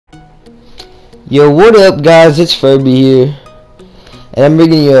Yo, what up guys, it's Furby here, and I'm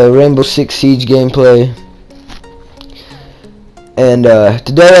bringing you a Rainbow Six Siege gameplay. And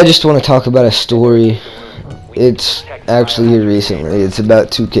today I just want to talk about a story. It's actually here recently. It's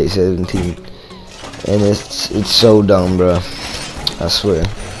about 2K17, and it's so dumb, bro. I swear.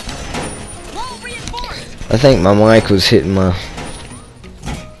 I think my mic was hitting my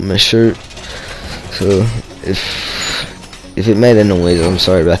shirt, so if it made a noise, I'm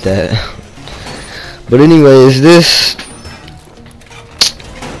sorry about that. But anyways,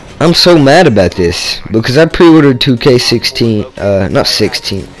 I'm so mad about this because I pre-ordered 2K16, not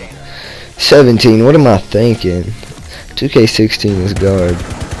 16, 17. What am I thinking? 2K16 is garbage.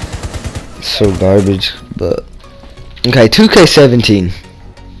 It's so garbage. But okay, 2K17.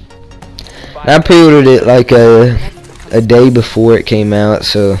 I pre-ordered it like a day before it came out,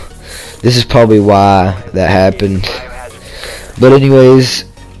 so this is probably why that happened. But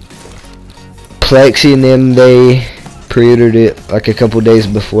anyways, Plexi and them, they pre-ordered it like a couple days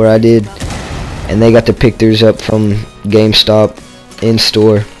before I did, and they got to pick theirs up from GameStop in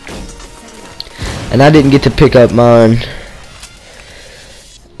store, and I didn't get to pick up mine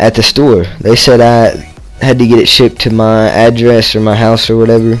at the store. They said I had to get it shipped to my address or my house or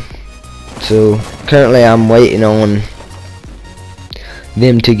whatever. So currently I'm waiting on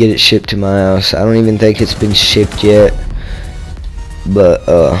them to get it shipped to my house. I don't even think it's been shipped yet, but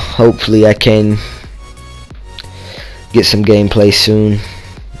hopefully I can get some gameplay soon.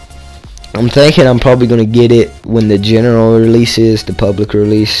 I'm thinking I'm probably gonna get it when the general release is, the public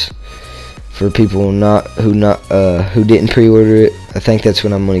release, for people who didn't pre-order it. I think that's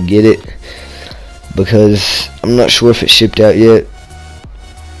when I'm gonna get it, because I'm not sure if it's shipped out yet.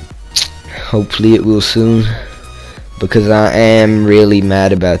 Hopefully it will soon, because I am really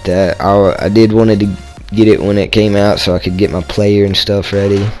mad about that. I did wanted to get it when it came out so I could get my player and stuff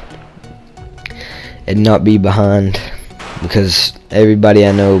ready and not be behind, because everybody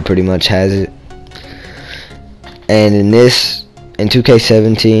I know pretty much has it. And in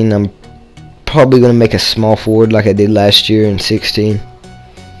 2K17, I'm probably gonna make a small forward like I did last year in 16.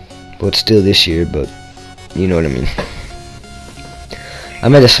 Well, it's still this year, but you know what I mean. I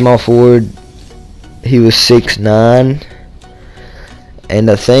made a small forward. He was 6'9", and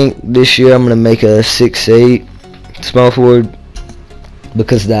I think this year I'm gonna make a 6'8" small forward,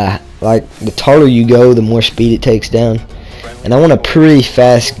 because the taller you go, the more speed it takes down, and I want a pretty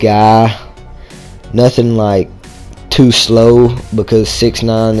fast guy, nothing like too slow, because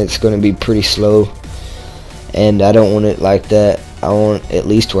 6'9", it's gonna be pretty slow, and I don't want it like that. I want at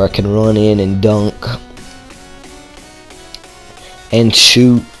least where I can run in and dunk and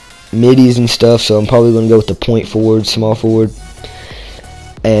shoot middies and stuff. So I'm probably gonna go with the point forward, small forward.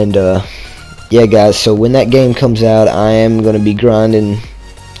 And yeah guys, so when that game comes out, I am gonna be grinding.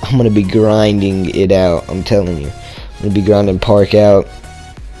 I'm gonna be grinding it out, I'm telling you. I'm gonna be grinding Park out.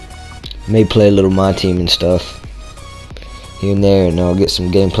 May play a little my team and stuff here and there, and I'll get some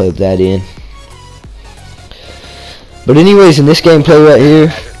gameplay of that in. But anyways, in this gameplay right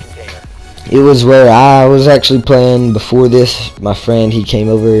here, it was where I was actually playing before this. My friend, he came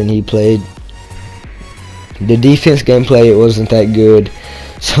over and he played. The defense gameplay, it wasn't that good,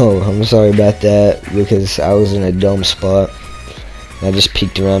 so I'm sorry about that, because I was in a dumb spot. I just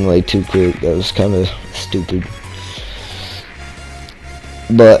peeked around way too quick. That was kind of stupid.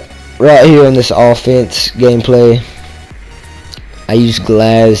 But right here in this offense gameplay, I use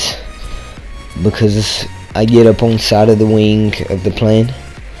glass because I get up on the side of the wing of the plane,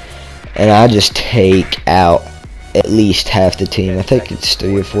 and I just take out at least half the team. I think it's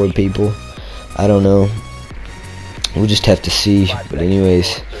 3 or 4 people. I don't know. We'll just have to see. But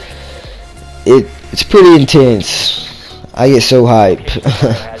anyways, it's pretty intense. I get so hype.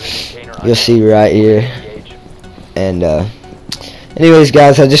 You'll see right here. And anyways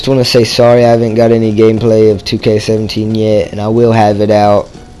guys, I just want to say sorry I haven't got any gameplay of 2K17 yet, and I will have it out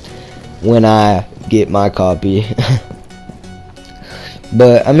when I get my copy.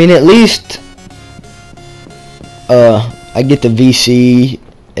 But I mean, at least I get the VC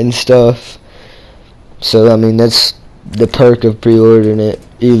and stuff, so I mean that's the perk of pre-ordering it,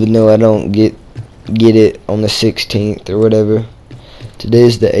 even though I don't get it on the 16th or whatever.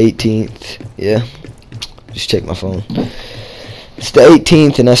 Today's the 18th. Yeah, just check my phone. It's the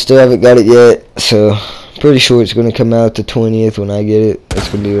 18th and I still haven't got it yet, so pretty sure it's gonna come out the 20th when I get it. That's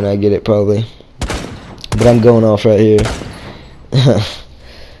gonna be when I get it probably. But I'm going off right here.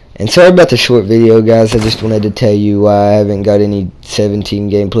 And sorry about the short video guys, I just wanted to tell you why I haven't got any 17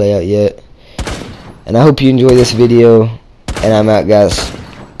 gameplay out yet. And I hope you enjoy this video, and I'm out guys.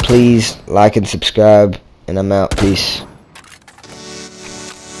 Please like and subscribe, and I'm out. Peace.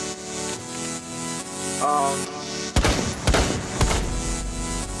 Op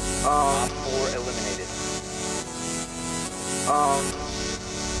 4 eliminated.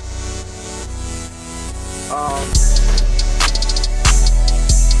 Um,